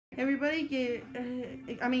everybody get.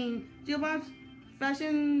 Dealbots,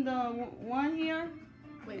 fashion the one here.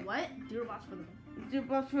 Wait, what?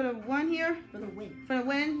 Dealbots for the one here. For the win. For the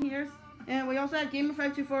win here. And we also have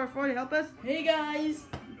gamer52404 to help us. Hey guys.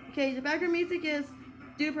 Okay, the background music is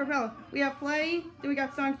Do Propel. We have play. Then we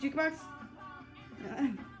got songs jukebox.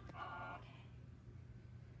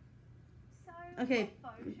 Okay,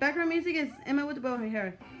 background music is Emma with the bow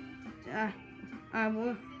hair. I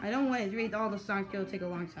don't want to read all the songs. It'll take a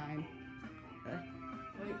long time.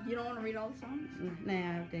 Wait, you don't want to read all the songs? Nah,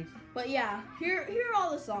 I don't think so. But yeah, here are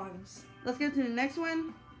all the songs. Let's get to the next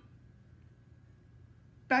one.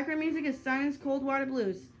 Background music is Silence Cold Water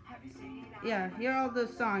Blues. Yeah, here are all the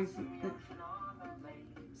songs.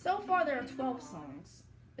 So far there are 12 songs.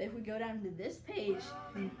 But if we go down to this page,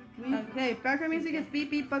 okay, background music is Beep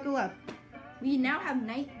Beep Buckle Up. We now have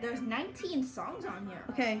there's 19 songs on here.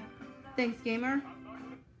 Okay, thanks gamer.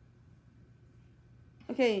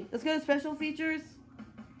 Okay, let's go to special features.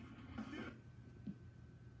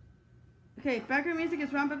 Okay, background music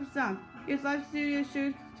is Romp Up a Song. Here's live studio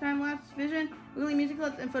shoot, time lapse, vision, wiggly music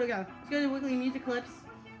clips, and photograph. Let's go to wiggly music clips.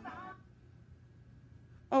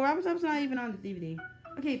 Oh, Romp Up's not even on the DVD.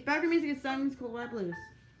 Okay, background music is Silence Cold Water Blues.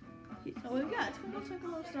 So we've got Twinkle Twinkle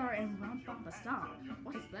Little Star and Romp Up a Song.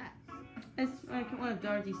 What's that? It's like one of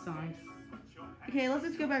Dorothy's songs. Okay, let's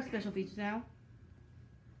just go back to special features now.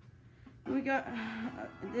 We got.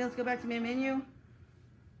 Let's go back to main menu.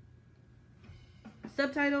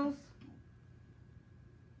 Subtitles.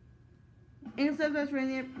 English subtitles for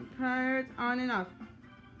Indian parts on and off.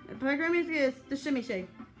 Background music is the Shimmy Shake.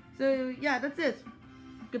 So yeah, that's it.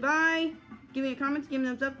 Goodbye. Give me a comment, give me a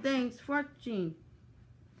thumbs up. Thanks for watching.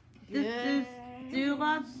 This is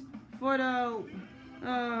Dealbots for the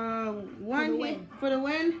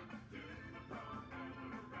win.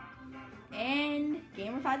 And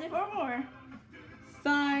gamer52404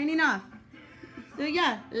 signing off. So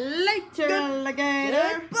yeah, later,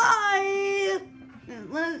 alligator. Goodbye.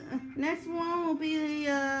 Next one will be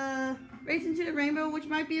the Racing to the Rainbow, which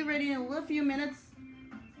might be ready in a few minutes.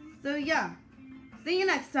 So yeah, see you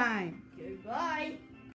next time. Goodbye.